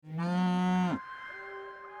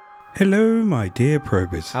Hello, my dear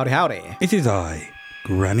probers. Howdy, howdy. It is I,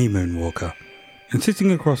 Granny Moonwalker, and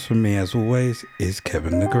sitting across from me as always is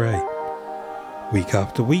Kevin the Grey. Week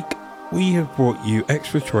after week, we have brought you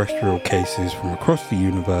extraterrestrial cases from across the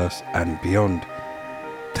universe and beyond,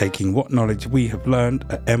 taking what knowledge we have learned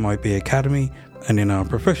at MIB Academy and in our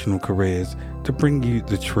professional careers to bring you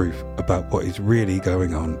the truth about what is really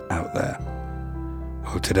going on out there.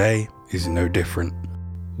 Well, today is no different.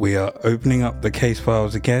 We are opening up the case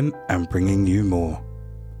files again and bringing you more.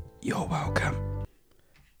 You're welcome.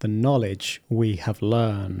 The knowledge we have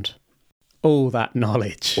learned. All that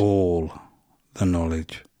knowledge. All the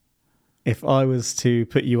knowledge. If I was to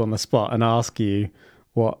put you on the spot and ask you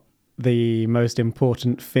what the most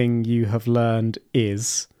important thing you have learned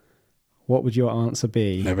is, what would your answer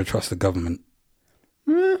be? Never trust the government.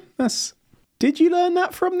 Did you learn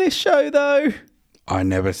that from this show, though? I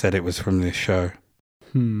never said it was from this show.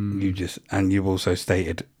 You've also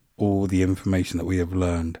stated all the information that we have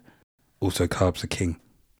learned. Also, carbs are king.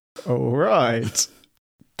 All right.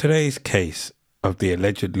 Today's case of the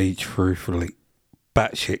allegedly truthfully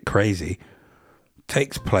batshit crazy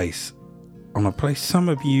takes place on a place some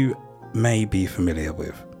of you may be familiar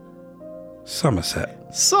with.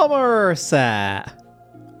 Somerset. Somerset.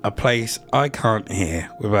 A place I can't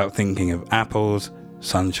hear without thinking of apples,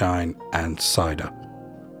 sunshine and cider.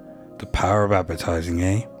 The power of advertising,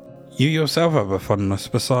 eh? You yourself have a fondness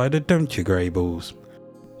for cider, don't you, Grey Balls?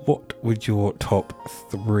 What would your top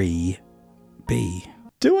 3 be?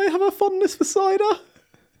 Do I have a fondness for cider?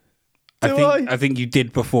 I think you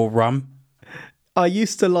did before rum. I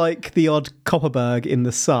used to like the odd Copperberg in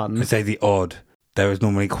the sun. I say the odd. There was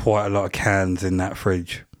normally quite a lot of cans in that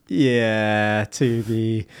fridge. Yeah,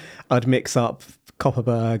 I'd mix up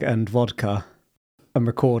Copperberg and vodka and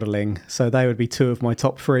Recorderling. So they would be 2 of my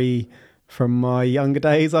top 3 from my younger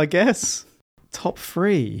days, I guess. Top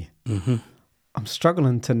 3. Mm-hmm. I'm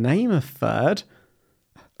struggling to name a third.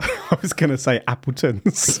 I was going to say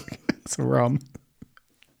Appleton's. It's a rum.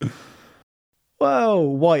 Well,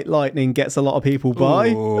 White Lightning gets a lot of people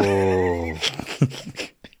by.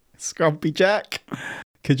 Scrumpy Jack.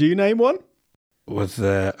 Could you name one? Was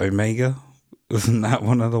there Omega? Wasn't that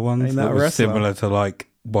one of the ones Ain't that that was wrestler? similar to like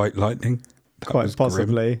White Lightning? That Quite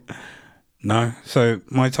possibly. Grim. No. So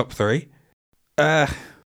my top 3. Yeah,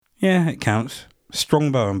 it counts.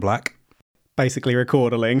 Strongbow and Black. Basically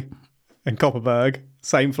Recorderling and Copperberg.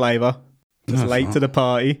 Same flavour. Just late to the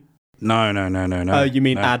party. No. Oh, you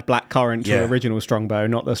mean add blackcurrant to original Strongbow,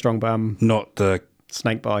 not the Strongbow. Not the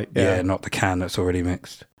Snakebite. Yeah, not the can that's already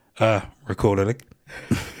mixed. Recorderling.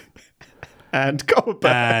 And Copperberg.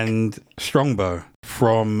 And Strongbow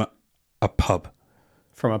from a pub.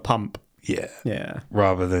 From a pump. Yeah. Yeah.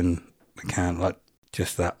 Rather than the can, like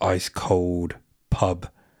just that ice cold pub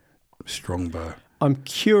Strongbow. I'm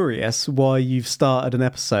curious why you've started an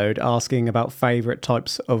episode asking about favourite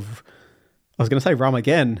types of, I was going to say rum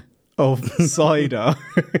again, of cider.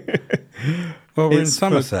 Well, we're in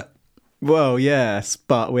Somerset. Well, yes,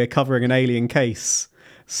 but we're covering an alien case.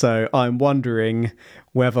 So I'm wondering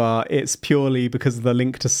whether it's purely because of the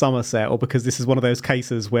link to Somerset or because this is one of those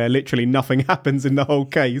cases where literally nothing happens in the whole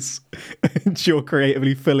case and you're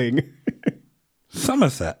creatively filling.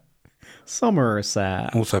 Somerset.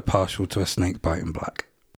 Also partial to a snakebite and black.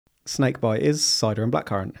 Snakebite is cider and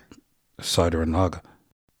blackcurrant. Cider and lager.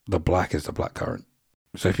 The black is the blackcurrant.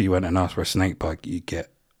 So if you went and asked for a snakebite, you'd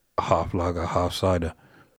get half lager, half cider.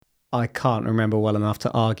 I can't remember well enough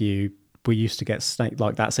to argue. We used to get snake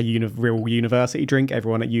like that's a real university drink.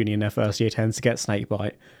 Everyone at uni in their first year tends to get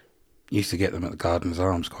snakebite. Used to get them at the Gardeners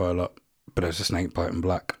Arms quite a lot, but it was a snakebite and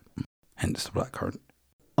black, hence the blackcurrant.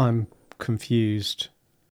 I'm confused.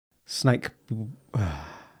 I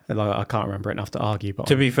can't remember it enough to argue. But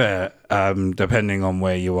to be fair, depending on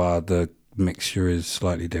where you are, the mixture is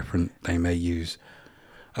slightly different. They may use,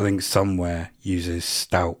 I think somewhere uses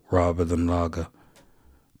stout rather than lager.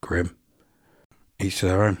 Grim. Each to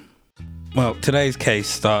their own. Well, today's case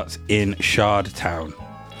starts in Chard town.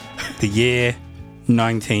 The year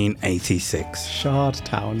 1986. Chard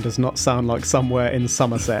town does not sound like somewhere in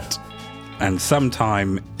Somerset. And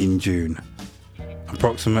sometime in June.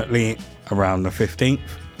 Approximately around the 15th.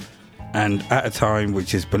 And at a time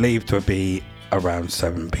which is believed to be around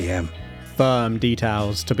 7 p.m. Firm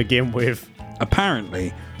details to begin with.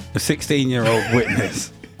 Apparently, a 16-year-old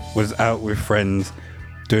witness was out with friends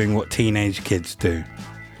doing what teenage kids do.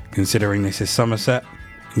 Considering this is Somerset,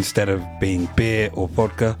 instead of being beer or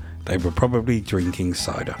vodka, they were probably drinking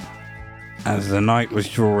cider. As the night was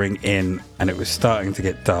drawing in and it was starting to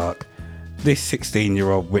get dark, this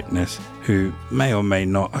 16-year-old witness, who may or may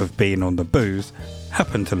not have been on the booze,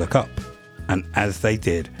 happened to look up. And as they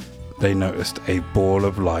did, they noticed a ball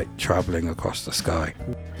of light travelling across the sky.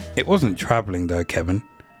 It wasn't travelling though, Kevin.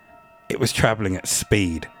 It was travelling at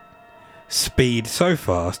speed. Speed so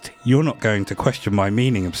fast, you're not going to question my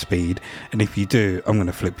meaning of speed, and if you do, I'm going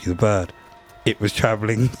to flip you the bird. It was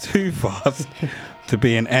travelling too fast to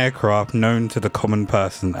be an aircraft known to the common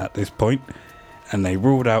person at this point, and they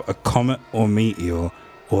ruled out a comet or meteor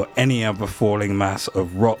or any other falling mass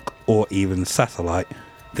of rock or even satellite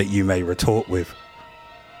that you may retort with.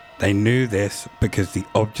 They knew this because the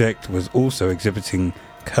object was also exhibiting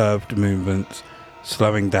curved movements,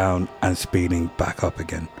 slowing down and speeding back up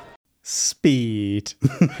again. Speed.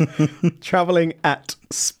 Travelling at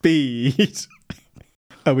speed.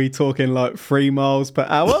 Are we talking like 3 miles per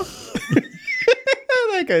hour?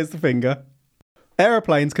 There goes the finger.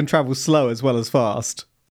 Aeroplanes can travel slow as well as fast.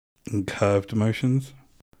 And curved motions?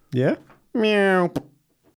 Yeah. Meow.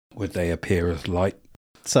 Would they appear as light?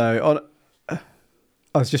 So, I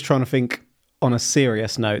was just trying to think on a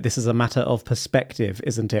serious note, this is a matter of perspective,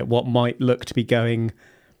 isn't it? What might look to be going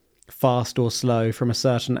fast or slow from a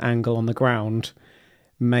certain angle on the ground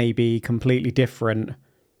may be completely different.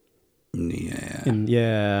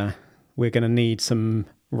 Yeah. We're going to need some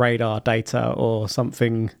radar data or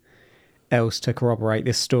something else to corroborate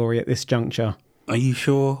this story at this juncture. Are you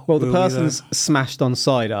sure? Well, the person's smashed on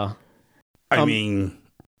cider. I mean,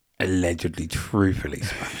 allegedly, truthfully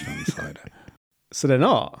smashed on cider. So they're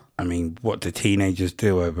not? I mean, what do teenagers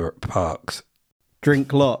do over at parks?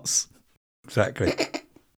 Drink lots. Exactly.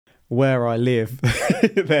 Where I live,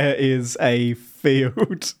 there is a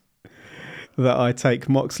field that I take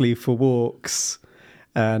Moxley for walks,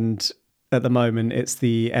 and at the moment it's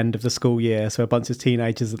the end of the school year, so a bunch of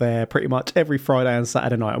teenagers are there pretty much every Friday and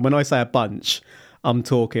Saturday night. And when I say a bunch, I'm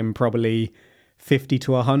talking probably 50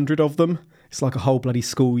 to 100 of them. It's like a whole bloody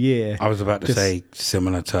school year. I was about to say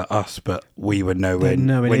similar to us, but we were nowhere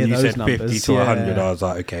when you said numbers, 50 to 100, I was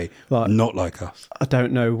like, okay, not like us. I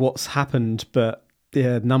don't know what's happened, but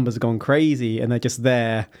yeah, numbers have gone crazy, and they're just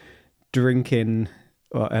there drinking,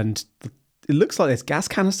 and it looks like there's gas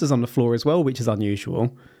canisters on the floor as well, which is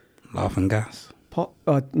unusual. Laughing gas?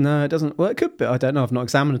 No, it doesn't. Well, it could be. I don't know. I've not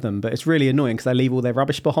examined them, but it's really annoying because they leave all their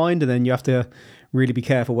rubbish behind, and then you have to really be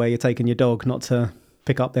careful where you're taking your dog not to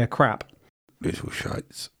pick up their crap. Little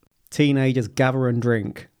shites. Teenagers gather and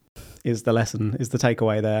drink is the lesson, is the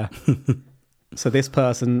takeaway there. So this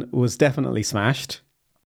person was definitely smashed,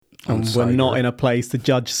 and we're not in a place to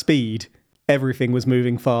judge speed. Everything was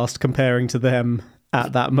moving fast comparing to them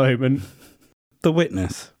at that moment. The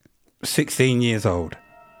witness, 16 years old,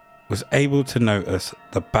 was able to notice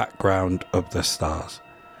the background of the stars,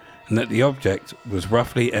 and that the object was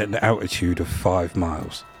roughly at an altitude of 5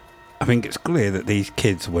 miles. I think it's clear that these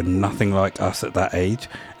kids were nothing like us at that age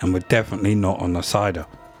and were definitely not on the cider.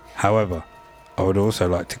 However, I would also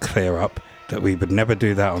like to clear up that we would never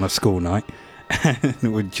do that on a school night, and it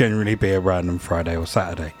would generally be a random Friday or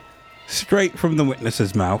Saturday. Straight from the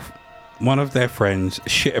witness's mouth, one of their friends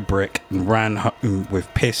shit a brick and ran home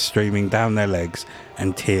with piss streaming down their legs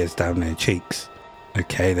and tears down their cheeks.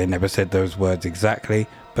 Okay, they never said those words exactly,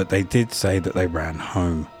 but they did say that they ran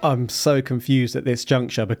home. I'm so confused at this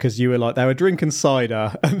juncture because you were like, they were drinking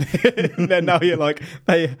cider, and then now you're like,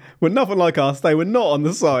 they were nothing like us, they were not on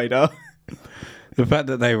the cider. The fact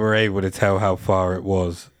that they were able to tell how far it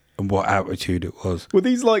was and what altitude it was. Were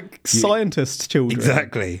these like scientist children?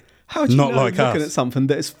 Exactly. How do you not know like looking us. at something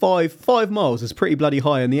that is 5 miles is pretty bloody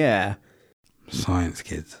high in the air? Science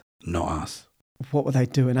kids, not us. What were they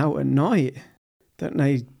doing out at night? Don't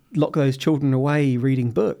they lock those children away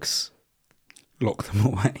reading books? Lock them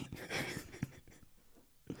away.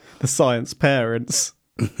 The science parents.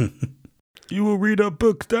 You will read our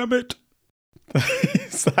books, damn it.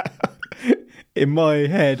 In my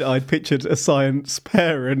head, I'd pictured a science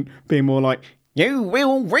parent being more like, you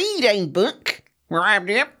will read a book.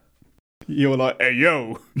 You're like, hey,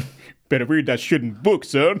 yo, better read that shitting book,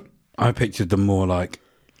 son. I pictured them more like,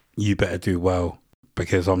 you better do well,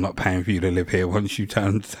 because I'm not paying for you to live here once you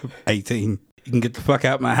turn 18. You can get the fuck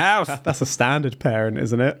out of my house. That's a standard parent,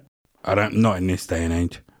 isn't it? Not in this day and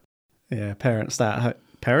age. Yeah, parents stay at home.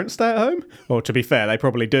 Parents stay at home? Well, to be fair, they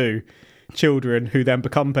probably do. Children who then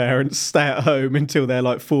become parents stay at home until they're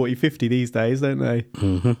like 40, 50 these days, don't they?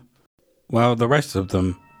 Mm-hmm. Well, the rest of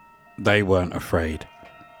them, they weren't afraid.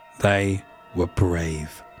 They were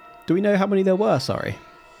brave. Do we know how many there were, sorry?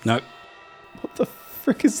 No. What the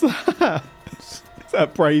frick is that? Is that a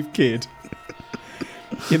brave kid?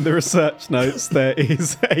 In the research notes, there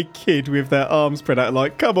is a kid with their arms spread out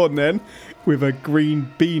like, come on then, with a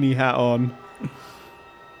green beanie hat on.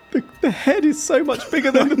 The head is so much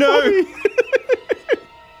bigger than the body.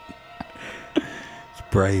 It's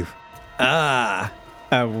brave.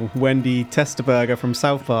 Wendy Testerberger from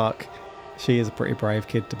South Park. She is a pretty brave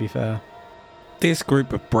kid, to be fair. This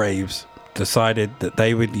group of braves decided that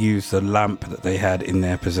they would use the lamp that they had in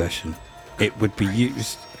their possession. It would be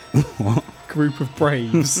used... What? Group of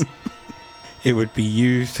braves. It would be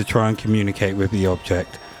used to try and communicate with the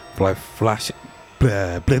object by flashing...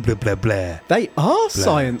 Blah, blah, blah, blah, blah. They are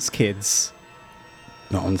science kids.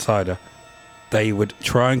 Not on cider. They would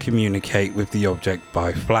try and communicate with the object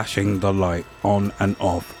by flashing the light on and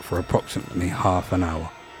off for approximately half an hour,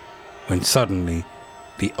 when suddenly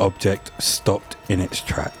the object stopped in its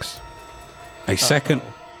tracks. A second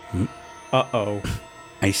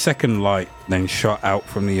light then shot out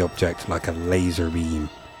from the object like a laser beam.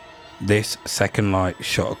 This second light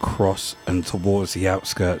shot across and towards the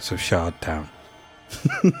outskirts of Chard town.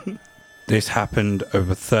 This happened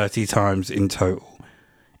over 30 times in total,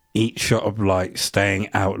 each shot of light staying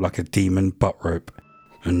out like a demon butt rope,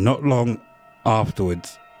 and not long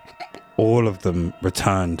afterwards, all of them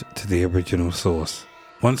returned to the original source.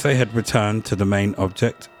 Once they had returned to the main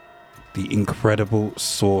object, the incredible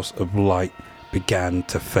source of light began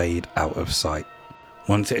to fade out of sight.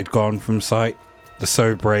 Once it had gone from sight, the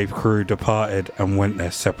So Brave crew departed and went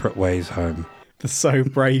their separate ways home. The So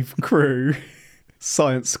Brave crew.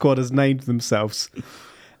 Science Squad has named themselves.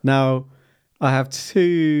 Now, I have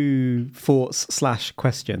 2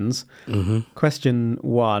 thoughts/questions. Question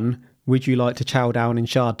 1, would you like to chow down in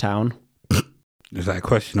Chard Town? Is that a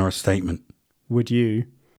question or a statement? Would you?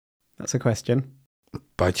 That's a question.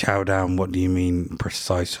 By chow down, what do you mean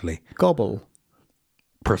precisely? Gobble.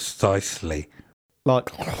 Precisely.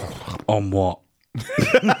 Like... On what?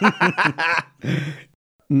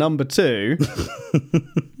 Number 2.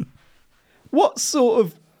 What sort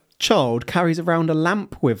of child carries around a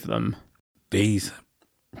lamp with them? These.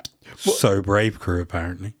 So Brave crew,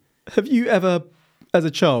 apparently. Have you ever, as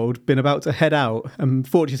a child, been about to head out and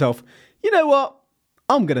thought to yourself, you know what?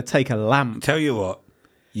 I'm going to take a lamp. Tell you what,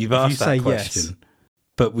 you've asked that question,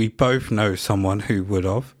 but we both know someone who would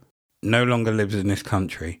have, no longer lives in this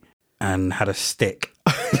country, and had a stick.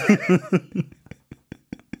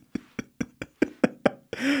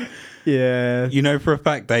 Yeah. You know for a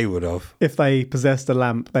fact they would have. If they possessed a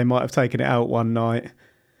lamp, they might have taken it out one night.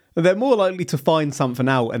 They're more likely to find something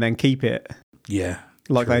out and then keep it. Yeah.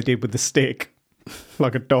 Like they did with the stick.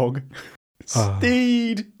 Like a dog.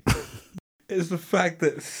 Steed! It's the fact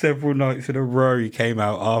that several nights in a row he came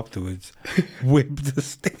out afterwards with the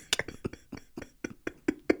stick.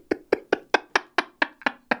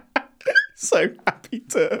 So happy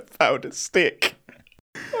to have found a stick.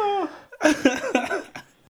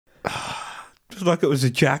 Just like it was a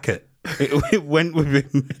jacket. It went with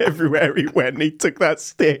him. Everywhere he went, he took that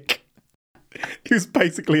stick. He was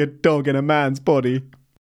basically a dog in a man's body.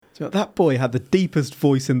 So that boy had the deepest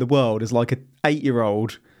voice in the world as like an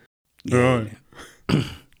 8-year-old. Yeah.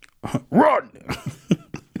 Ron!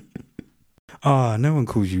 No one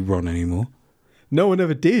calls you Ron anymore. No one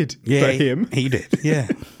ever did. Yeah, but him. He did, yeah.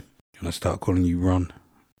 I'm going to start calling you Ron.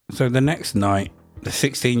 So the next night, the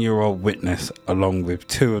 16-year-old witness, along with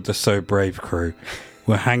 2 of the So Brave crew,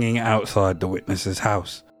 were hanging outside the witness's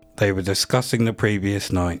house. They were discussing the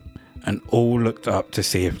previous night, and all looked up to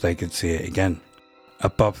see if they could see it again.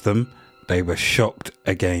 Above them, they were shocked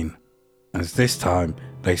again, as this time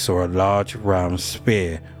they saw a large round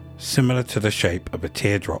sphere similar to the shape of a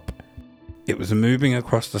teardrop. It was moving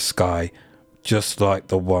across the sky just like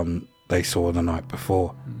the one they saw the night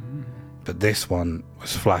before, but this one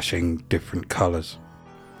was flashing different colours.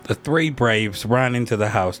 The 3 braves ran into the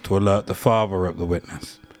house to alert the father of the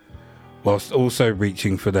witness, whilst also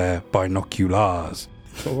reaching for their binoculars.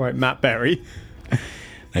 All right, Matt Berry.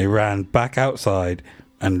 They ran back outside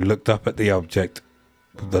and looked up at the object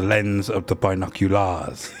with the lens of the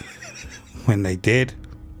binoculars. When they did,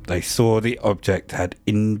 they saw the object had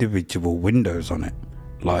individual windows on it,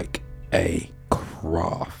 like a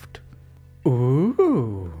craft.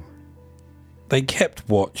 Ooh. They kept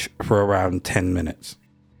watch for around 10 minutes.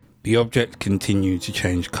 The object continued to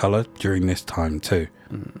change colour during this time too.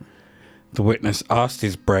 The witness asked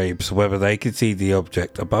his braves whether they could see the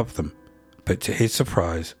object above them, but to his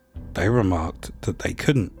surprise, they remarked that they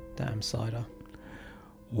couldn't. Damn cider.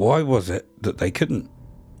 Why was it that they couldn't?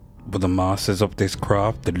 Were the masters of this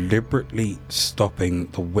craft deliberately stopping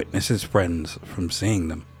the witness's friends from seeing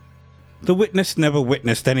them? The witness never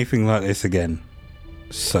witnessed anything like this again,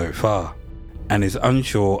 so far, and is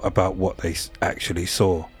unsure about what they actually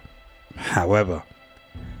saw. However,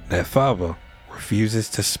 their father refuses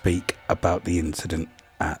to speak about the incident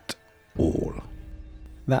at all.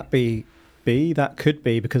 That could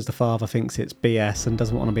be because the father thinks it's BS and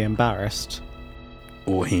doesn't want to be embarrassed.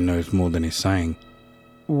 Or he knows more than he's saying.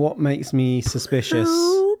 What makes me suspicious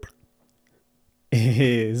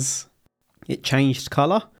is it changed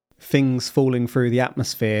colour. Things falling through the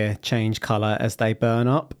atmosphere change colour as they burn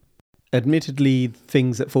up. Admittedly,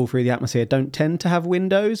 things that fall through the atmosphere don't tend to have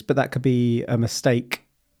windows, but that could be a mistake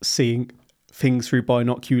seeing things through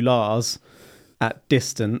binoculars at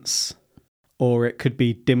distance. Or it could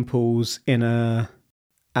be dimples in a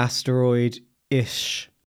asteroid-ish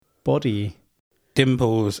body.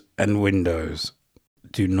 Dimples and windows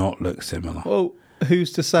do not look similar. Well,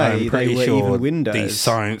 who's to say they were even windows? These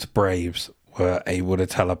science braves were able to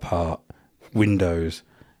tell apart windows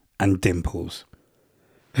and dimples.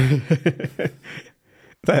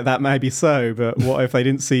 That may be so, but what if they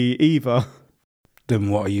didn't see either? Then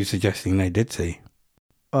what are you suggesting they did see?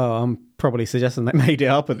 Oh, I'm probably suggesting they made it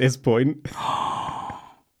up at this point. How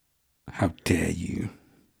dare you?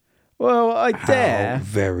 Well, I dare. How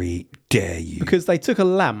very dare you? Because they took a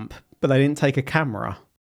lamp, but they didn't take a camera.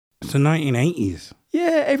 It's the 1980s.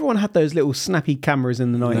 Yeah, everyone had those little snappy cameras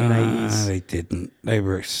in the 1980s. No, they didn't. They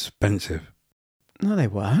were expensive. No, they You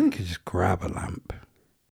weren't. could just grab a lamp.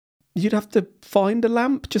 You'd have to find a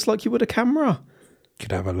lamp just like you would a camera. You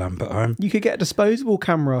could have a lamp at home. You could get a disposable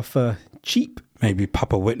camera for cheap. Maybe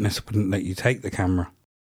Papa Witness wouldn't let you take the camera,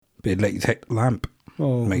 but he'd let you take the lamp.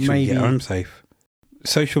 Or Make sure maybe you get home safe.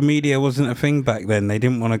 Social media wasn't a thing back then. They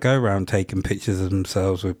didn't want to go around taking pictures of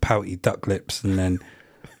themselves with pouty duck lips and then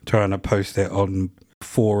trying to post it on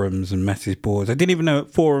forums and message boards. I didn't even know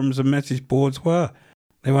what forums and message boards were.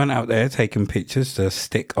 They weren't out there taking pictures to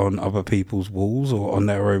stick on other people's walls or on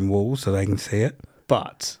their own walls so they can see it.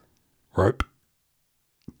 But Rope.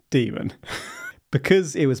 Demon.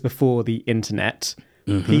 Because it was before the internet,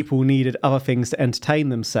 people needed other things to entertain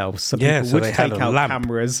themselves. So people would they had take a out lamp.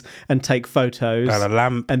 cameras and take photos They had a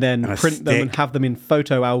lamp and then and a print them and stick. have them in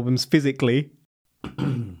photo albums physically.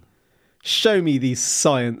 Show me these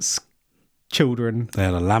science children. They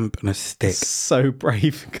had a lamp and a stick. So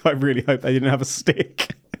brave. I really hope they didn't have a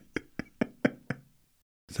stick.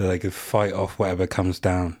 So they could fight off whatever comes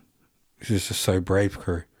down. This is just so brave,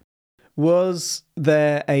 crew. Was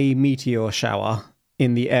there a meteor shower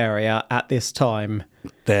in the area at this time?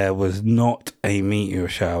 There was not a meteor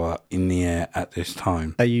shower in the air at this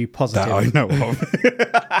time. Are you positive? That I know of.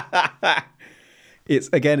 It's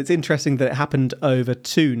interesting that it happened over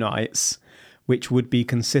 2 nights, which would be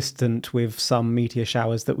consistent with some meteor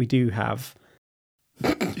showers that we do have.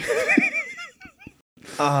 There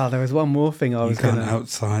was one more thing I was You can't going to...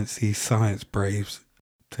 out-science these science braves.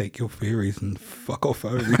 Take your theories and fuck off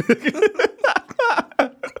home.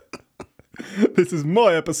 This is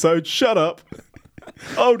my episode, shut up.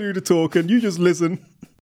 I'll do the talking, you just listen.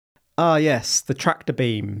 Yes, the tractor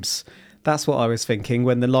beams. That's what I was thinking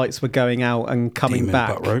when the lights were going out and coming Demon back.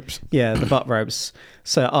 butt ropes. Yeah, the butt ropes.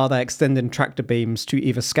 So are they extending tractor beams to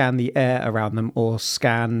either scan the air around them or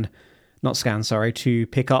to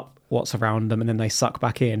pick up what's around them and then they suck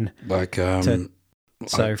back in? Like,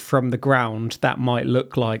 So from the ground, that might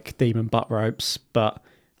look like demon butt ropes, but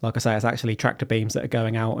like I say, it's actually tractor beams that are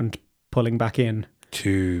going out and pulling back in.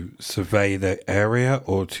 to survey the area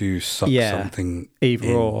or to suck something either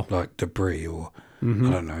in, or. like debris or, I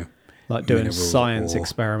don't know. Like doing minerals science or-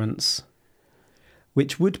 experiments,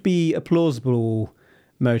 which would be a plausible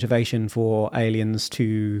motivation for aliens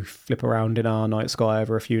to flip around in our night sky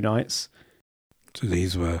over a few nights. So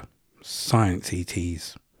these were science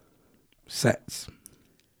ETs. Sets.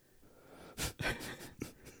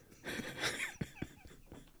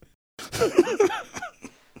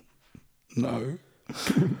 No.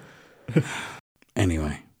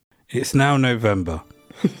 Anyway, it's now November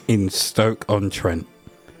in Stoke-on-Trent,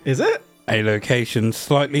 Is it? a location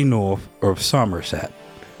slightly north of Somerset,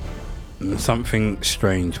 and something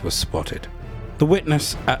strange was spotted. The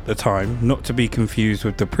witness at the time, not to be confused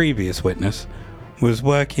with the previous witness, was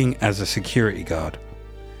working as a security guard.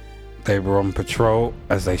 They were on patrol,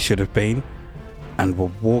 as they should have been, and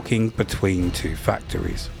were walking between 2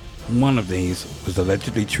 factories. One of these was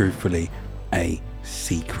allegedly truthfully a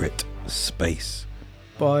secret space.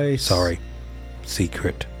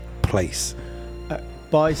 Secret place.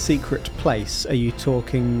 By secret place, are you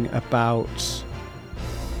talking about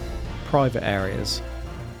private areas?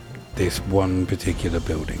 This one particular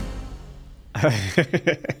building.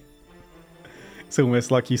 It's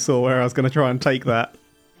almost like you saw where I was going to try and take that.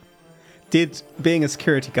 Being a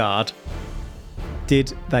security guard,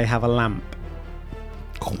 did they have a lamp?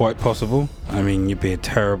 Quite possible. I mean, you'd be a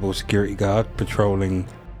terrible security guard patrolling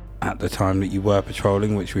at the time that you were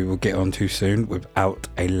patrolling, which we will get onto soon, without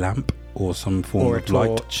a lamp or some form Or a of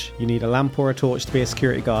light. torch? You need a lamp or a torch to be a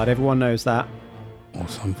security guard. Everyone knows that. Or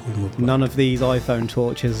some form of... None of these iPhone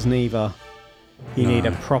torches neither. You need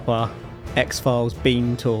a proper X-Files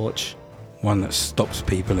beam torch. One that stops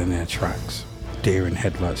people in their tracks, deer in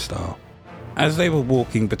headlight style. As they were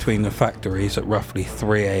walking between the factories at roughly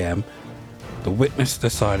 3 a.m, the witness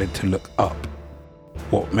decided to look up.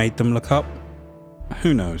 What made them look up?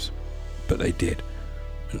 Who knows? But they did.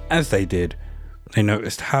 And as they did, they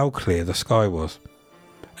noticed how clear the sky was,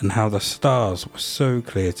 and how the stars were so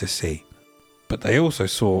clear to see. But they also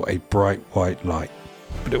saw a bright white light.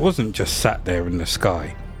 But it wasn't just sat there in the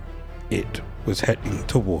sky. It was heading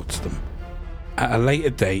towards them. At a later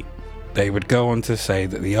date, they would go on to say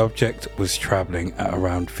that the object was travelling at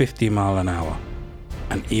around 50 miles an hour.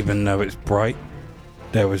 And even though it's bright,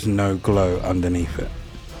 there was no glow underneath it.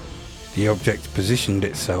 The object positioned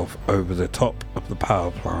itself over the top of the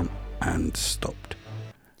power plant and stopped.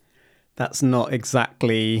 That's not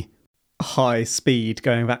exactly high speed,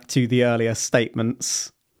 going back to the earlier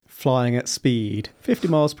statements. Flying at speed, 50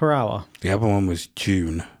 miles per hour. The other one was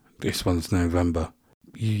June. This one's November.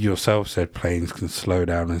 You yourself said planes can slow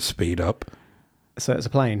down and speed up. So it's a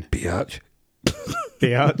plane. Biatch.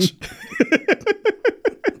 Biatch.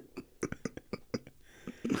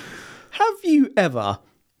 Have you ever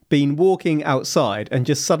been walking outside and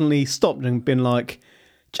just suddenly stopped and been like,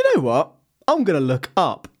 do you know what? I'm going to look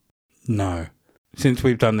up. No. Since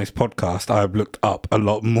we've done this podcast, I have looked up a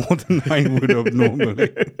lot more than I would have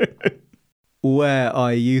normally. Where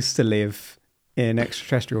I used to live in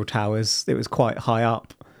extraterrestrial towers, it was quite high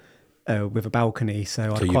up with a balcony.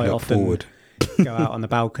 So I'd quite often go out on the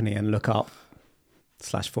balcony and look up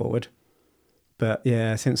 / forward. But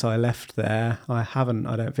yeah, since I left there, I haven't,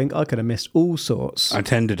 I don't think. I could have missed all sorts. I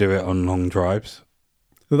tend to do it on long drives.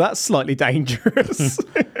 Well, that's slightly dangerous.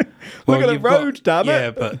 Look at the road, damn it.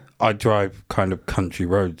 Yeah, but I drive kind of country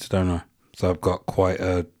roads, don't I? So I've got quite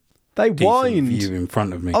a decent view in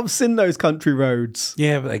front of me. I've seen those country roads.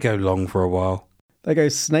 Yeah, but they go long for a while. They go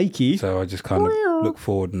snaky. So I just kind of look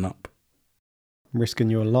forward and up. Risking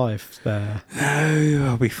your life there. No,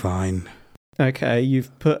 I'll be fine. Okay,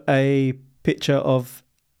 you've put a picture of,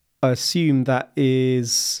 I assume that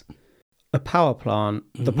is a power plant.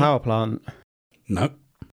 Mm-hmm. The power plant. No.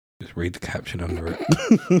 Just read the caption under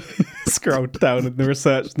it. Scroll down in the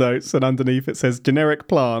research notes and underneath it says generic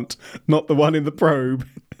plant, not the one in the probe.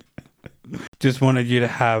 Just wanted you to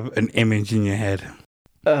have an image in your head.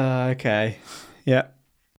 Okay. Yeah.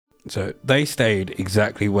 So they stayed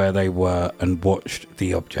exactly where they were and watched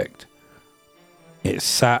the object. It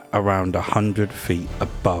sat around 100 feet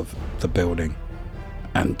above the building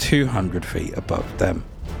and 200 feet above them.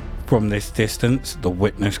 From this distance, the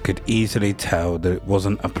witness could easily tell that it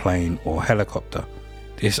wasn't a plane or helicopter.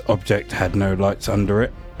 This object had no lights under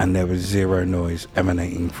it, and there was zero noise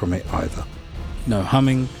emanating from it either. No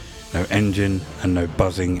humming, no engine, and no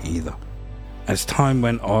buzzing either. As time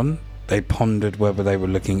went on, they pondered whether they were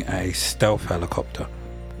looking at a stealth helicopter.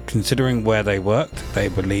 Considering where they worked, they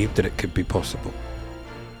believed that it could be possible.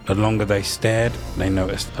 The longer they stared, they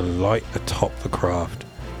noticed a light atop the craft,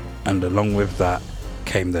 and along with that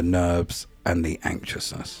came the nerves and the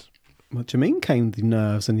anxiousness. What do you mean came the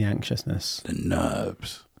nerves and the anxiousness? The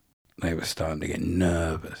nerves. They were starting to get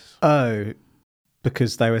nervous. Oh,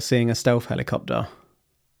 because they were seeing a stealth helicopter?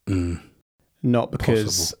 Not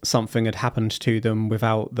because something had happened to them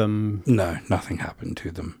without them... No, nothing happened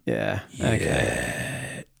to them. Yeah.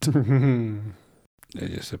 Okay.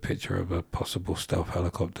 There's just a picture of a possible stealth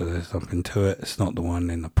helicopter. There's nothing to it. It's not the one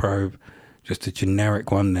in the probe. Just a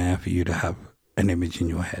generic one there for you to have an image in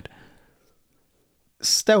your head.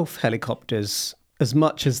 Stealth helicopters, as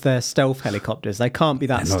much as they're stealth helicopters, they can't be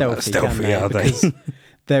that stealthy, can they? Are they? Because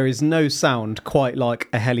there is no sound quite like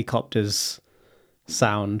a helicopter's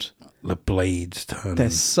sound. The blades turning. They're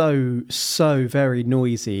so very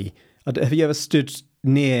noisy. Have you ever stood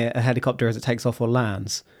near a helicopter as it takes off or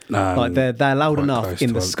lands? Like they're loud enough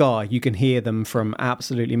in the sky, you can hear them from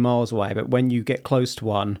absolutely miles away. But when you get close to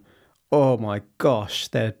one, oh my gosh,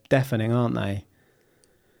 they're deafening, aren't they?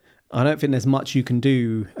 I don't think there's much you can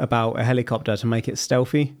do about a helicopter to make it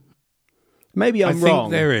stealthy. Maybe I'm wrong. I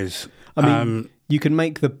think there is. I mean, you can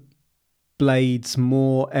make the blades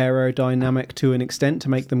more aerodynamic to an extent to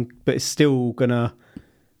make them, but it's still gonna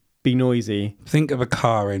be noisy. Think of a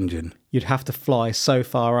car engine. You'd have to fly so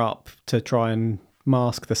far up to try and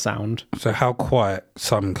mask the sound. So how quiet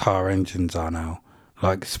some car engines are now,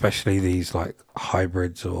 like especially these like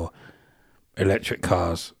hybrids or electric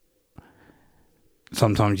cars.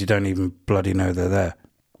 Sometimes you don't even bloody know they're there.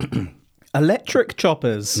 Electric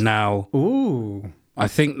choppers. Now, ooh, I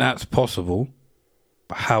think that's possible.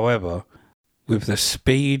 However, with the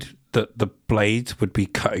speed that the blades would be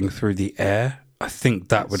cutting through the air, I think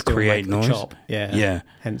that would Still create make the noise. chop. Yeah. Yeah.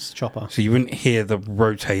 Hence chopper. So you wouldn't hear the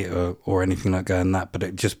rotator or anything like that, and that, but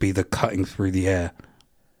it'd just be the cutting through the air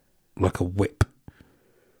like a whip.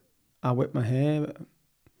 I whip my hair.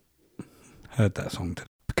 Heard that song today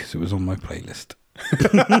because it was on my playlist.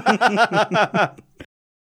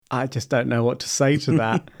 I just don't know what to say to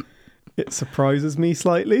that. It surprises me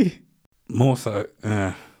slightly. More so,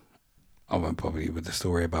 I won't bother you with the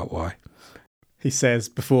story about why. He says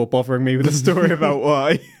before bothering me with a story about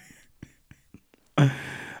why.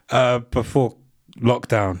 Before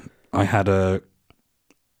lockdown, I had a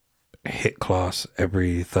hit class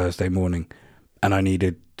every Thursday morning, and I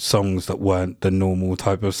needed songs that weren't the normal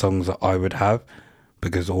type of songs that I would have,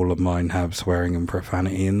 because all of mine have swearing and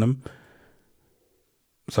profanity in them.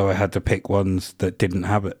 So I had to pick ones that didn't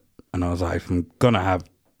have it. And I was like, if I'm going to have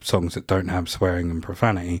songs that don't have swearing and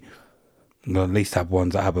profanity, I'm going to at least have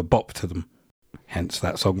ones that have a bop to them. Hence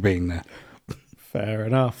that song being there. Fair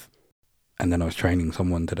enough. And then I was training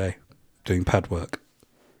someone today, doing pad work.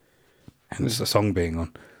 Hence the song being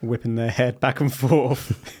on. Whipping their head back and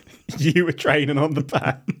forth. You were training on the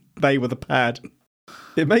pad. They were the pad.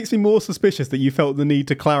 It makes me more suspicious that you felt the need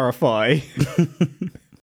to clarify.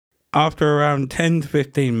 After around 10 to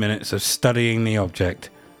 15 minutes of studying the object,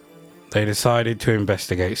 they decided to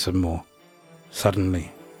investigate some more.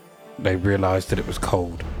 Suddenly, they realised that it was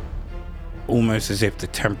cold, almost as if the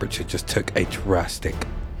temperature just took a drastic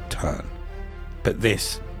turn. But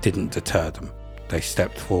this didn't deter them. They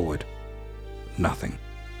stepped forward. Nothing.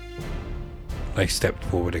 They stepped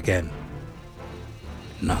forward again.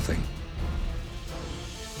 Nothing.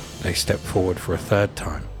 They stepped forward for a third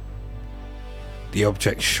time. The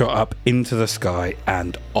object shot up into the sky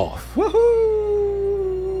and off. Woohoo!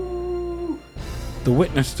 The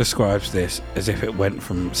witness describes this as if it went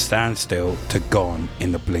from standstill to gone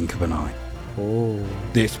in the blink of an eye. Oh.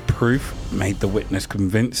 This proof made the witness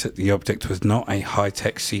convinced that the object was not a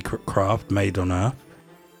high-tech secret craft made on Earth,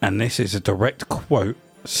 and this is a direct quote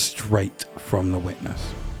straight from the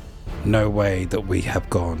witness. No way that we have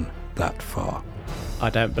gone that far. I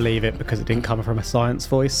don't believe it because it didn't come from a science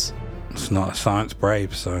voice. It's not a science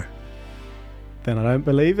brave, so... Then I don't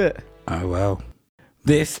believe it. Oh well.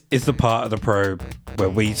 This is the part of the probe where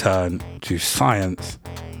we turn to science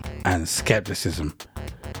and skepticism.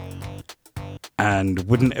 And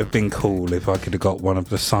wouldn't it have been cool if I could have got one of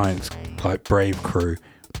the science, like, brave crew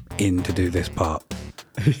in to do this part?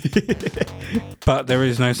 But there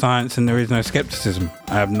is no science and there is no skepticism.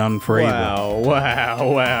 I have none for either.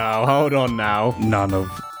 Wow. Hold on now. None of...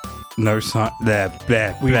 No science...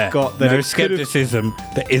 We've got that. No skepticism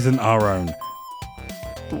that isn't our own.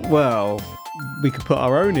 Well, we could put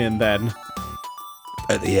our own in then.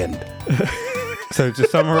 At the end. So to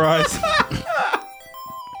summarise,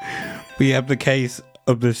 we have the case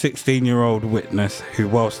of the 16-year-old witness who,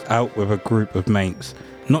 whilst out with a group of mates,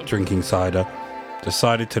 not drinking cider,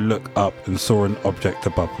 decided to look up and saw an object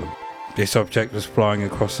above them. This object was flying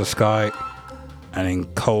across the sky and in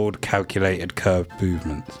cold, calculated, curved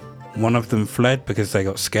movements. One of them fled because they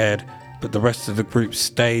got scared, but the rest of the group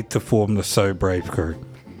stayed to form the So Brave crew.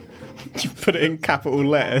 You put it in capital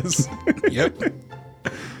letters. Yep.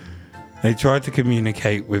 They tried to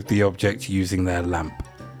communicate with the object using their lamp.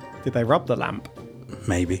 Did they rub the lamp?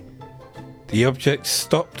 Maybe. The object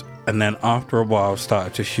stopped and then after a while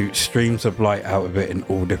started to shoot streams of light out of it in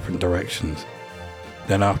all different directions.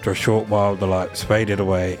 Then after a short while the lights faded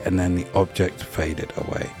away and then the object faded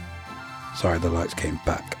away. Sorry, the lights came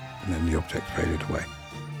back and then the object faded away.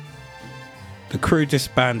 The crew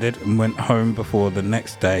disbanded and went home before the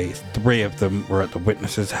next day. 3 of them were at the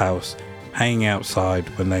witness's house hanging outside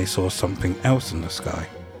when they saw something else in the sky.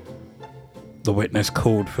 The witness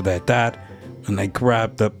called for their dad and they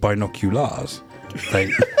grabbed the binoculars.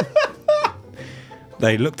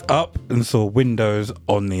 They looked up and saw windows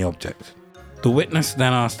on the object. The witness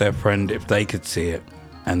then asked their friend if they could see it,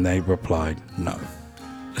 and they replied no.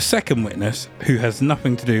 The second witness, who has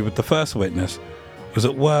nothing to do with the first witness, was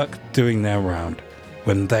at work doing their round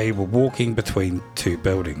when they were walking between 2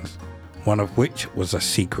 buildings, one of which was a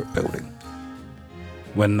secret building.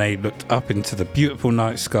 When they looked up into the beautiful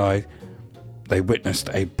night sky, they witnessed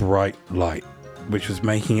a bright light, which was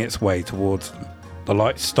making its way towards them. The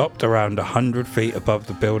light stopped around 100 feet above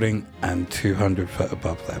the building and 200 foot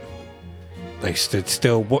above them. They stood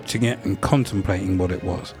still watching it and contemplating what it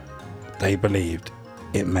was. They believed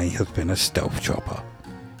it may have been a stealth chopper.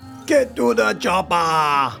 Get to the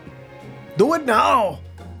chopper! Do it now!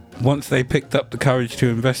 Once they picked up the courage to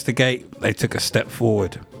investigate, they took a step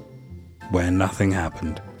forward, where nothing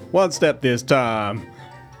happened. 1 step this time.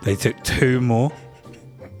 They took 2 more,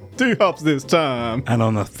 2 hops this time. And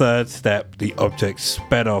on the third step, the object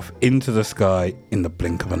sped off into the sky in the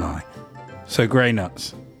blink of an eye. So, Grey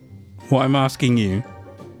Nuts, what I'm asking you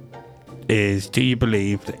is, do you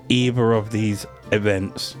believe that either of these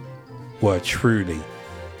events were truly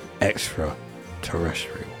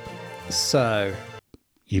extraterrestrial? So,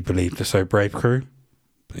 You believe the So Brave crew?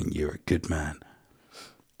 Then you're a good man.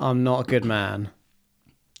 I'm not a good man.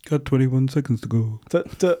 Got 21 seconds to go.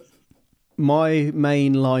 My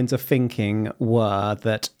main lines of thinking were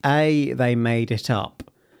that A, they made it up.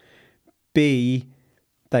 B,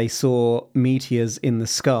 they saw meteors in the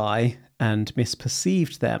sky and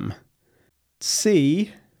misperceived them.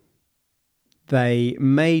 C, they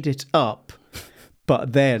made it up,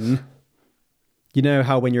 but then, you know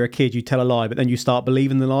how when you're a kid you tell a lie, but then you start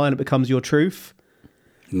believing the lie and it becomes your truth?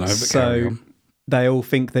 No, but carry on. They all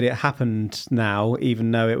think that it happened now, even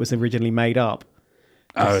though it was originally made up.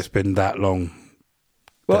 Oh, it's been that long.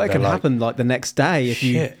 Well, it can happen like the next day if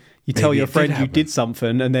you tell your friend you did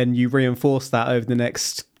something and then you reinforce that over the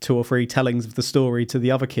next 2 or 3 tellings of the story to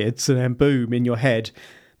the other kids, and then boom, in your head,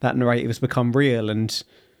 that narrative has become real. And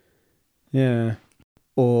yeah.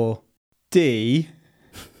 Or D,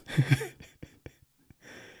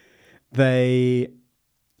 they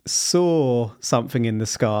saw something in the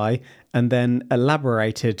sky and then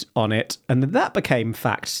elaborated on it, and that became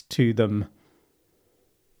fact to them.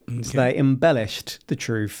 Okay. So they embellished the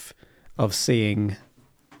truth of seeing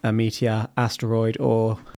a meteor, asteroid,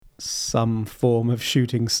 or some form of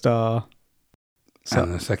shooting star. So,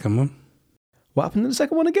 and the second one? What happened in the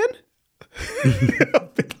second one again?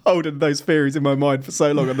 I've been holding those theories in my mind for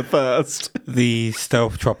so long on the first. The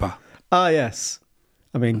stealth chopper. Ah, yes.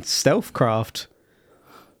 I mean, stealth craft.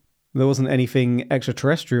 There wasn't anything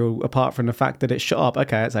extraterrestrial apart from the fact that it shot up.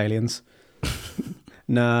 Okay, it's aliens.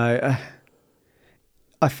 No.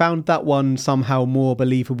 I found that one somehow more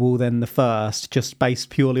believable than the first, just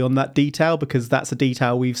based purely on that detail, because that's a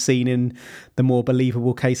detail we've seen in the more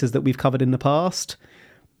believable cases that we've covered in the past.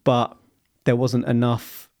 But there wasn't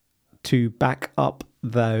enough to back up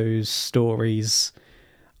those stories.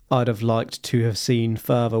 I'd have liked to have seen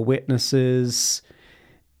further witnesses,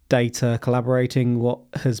 data collaborating what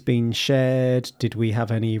has been shared. Did we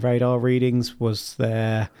have any radar readings? Was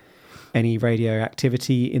there any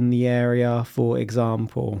radioactivity in the area, for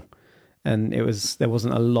example? And there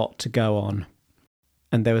wasn't a lot to go on.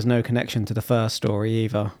 And there was no connection to the first story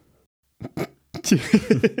either.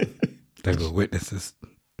 They were witnesses.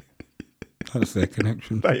 That's their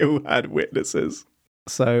connection. They all had witnesses.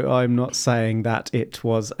 So I'm not saying that it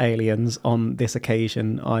was aliens on this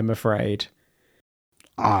occasion, I'm afraid.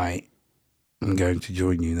 I am going to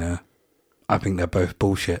join you there. I think they're both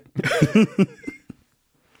bullshit.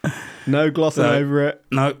 No glossing over it.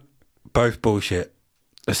 No, both bullshit.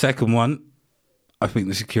 The second one, I think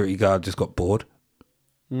the security guard just got bored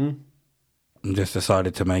and just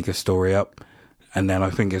decided to make a story up. And then I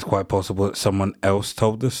think it's quite possible that someone else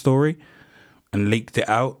told the story and leaked it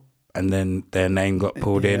out, and then their name got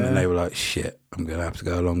pulled in and they were like, shit, I'm going to have to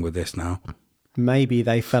go along with this now. Maybe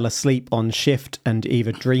they fell asleep on shift and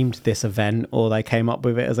either dreamed this event or they came up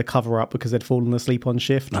with it as a cover-up because they'd fallen asleep on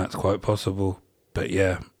shift. That's quite possible. But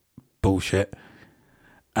yeah, bullshit.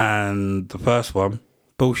 And the first one,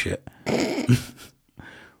 bullshit.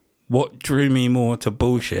 What drew me more to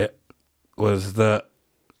bullshit was that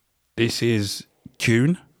this is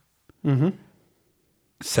June,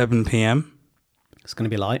 7 p.m. It's going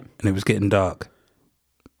to be light. And it was getting dark.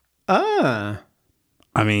 Ah.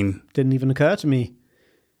 I mean... Didn't even occur to me.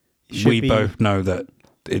 We both know that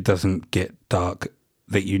it doesn't get dark,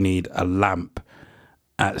 that you need a lamp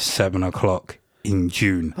at 7 o'clock in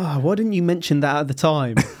June. Oh, why didn't you mention that at the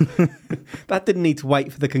time? That didn't need to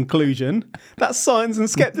wait for the conclusion. That's science and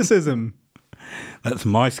skepticism. That's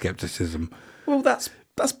my skepticism. Well, that's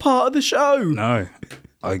part of the show. No,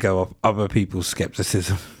 I go off other people's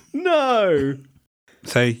skepticism. No.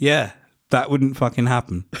 So, yeah, that wouldn't fucking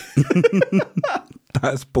happen.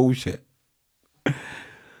 That's bullshit.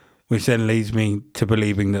 Which then leads me to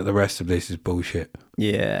believing that the rest of this is bullshit.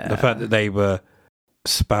 Yeah. The fact that they were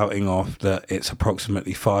spouting off that it's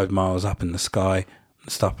approximately 5 miles up in the sky and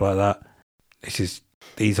stuff like that.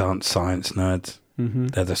 These aren't science nerds. Mm-hmm.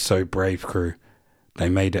 They're the So Brave crew. They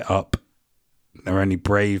made it up. They're only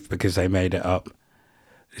brave because they made it up.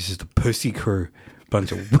 This is the pussy crew.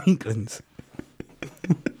 Bunch of winklings.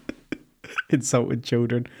 Insulted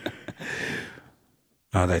children.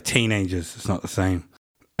 No, they're teenagers. It's not the same.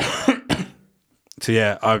 So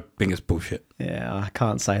yeah, I think it's bullshit. Yeah, I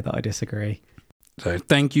can't say that I disagree. So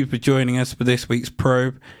thank you for joining us for this week's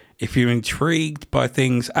probe. If you're intrigued by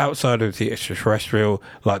things outside of the extraterrestrial,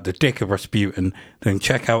 like the Dick of Rasputin, then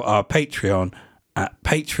check out our Patreon at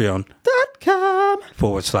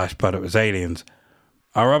patreon.com/But It Was Aliens.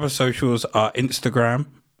 Our other socials are Instagram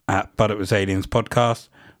at But It Was Aliens Podcast,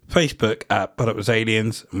 Facebook at But It Was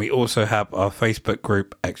Aliens, and we also have our Facebook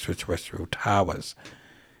group, Extraterrestrial Towers.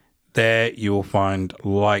 There you will find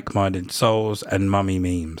like-minded souls and mummy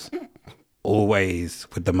memes. Always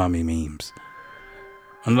with the mummy memes.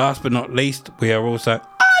 And last but not least, we are also on Twitter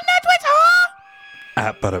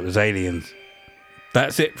at But It Was Aliens.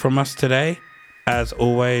 That's it from us today. As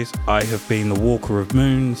always, I have been the Walker of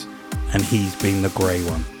Moons, and he's been the Grey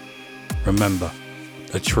One. Remember,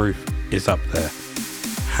 the truth is up there. #.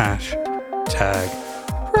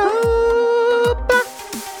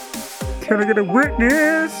 Can I get a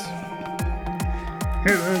witness?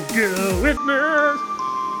 Can I get a witness?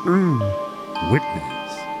 Witness.